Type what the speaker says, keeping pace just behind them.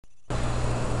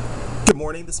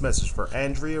morning. This message is for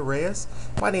Andrea Reyes.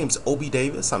 My name's Obi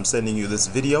Davis. I'm sending you this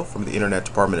video from the Internet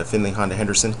Department of Findlay, Honda,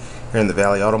 Henderson here in the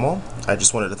Valley Auto Mall. I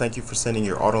just wanted to thank you for sending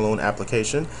your auto loan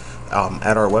application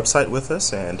at our website with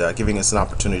us and giving us an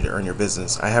opportunity to earn your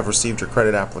business. I have received your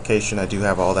credit application. I do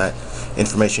have all that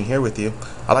information here with you.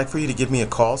 I'd like for you to give me a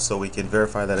call so we can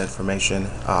verify that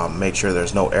information, make sure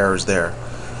there's no errors there.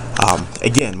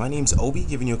 Again, my name's Obi,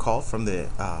 giving you a call from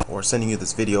or sending you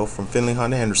this video from Findlay,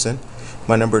 Honda, Henderson.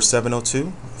 My number is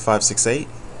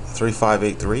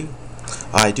 702-568-3583.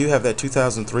 I do have that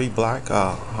 2003 black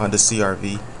Honda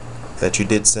CR-V that you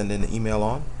did send in an email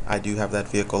on. I do have that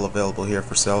vehicle available here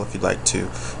for sale if you'd like to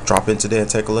drop in today and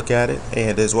take a look at it.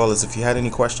 And as well as if you had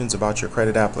any questions about your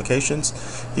credit applications,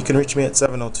 you can reach me at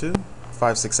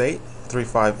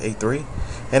 702-568-3583.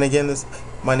 And again,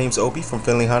 my name's Obi from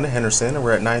Findlay, Honda, Henderson, and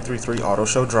we're at 933 Auto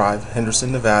Show Drive,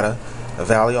 Henderson, Nevada,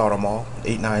 Valley Auto Mall,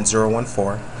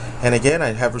 89014. And again,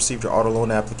 I have received your auto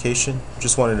loan application.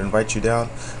 Just wanted to invite you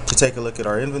down to take a look at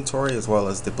our inventory as well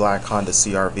as the black Honda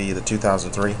CR-V, the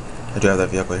 2003. I do have that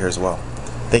vehicle here as well.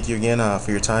 Thank you again for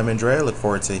your time, Andrea. I look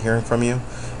forward to hearing from you.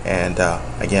 And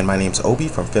again, my name's Obi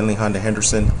from Findlay, Honda,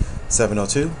 Henderson,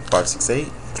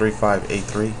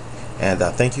 702-568-3583. And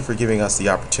thank you for giving us the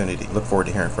opportunity. Look forward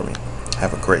to hearing from you.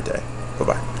 Have a great day.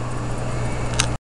 Bye-bye.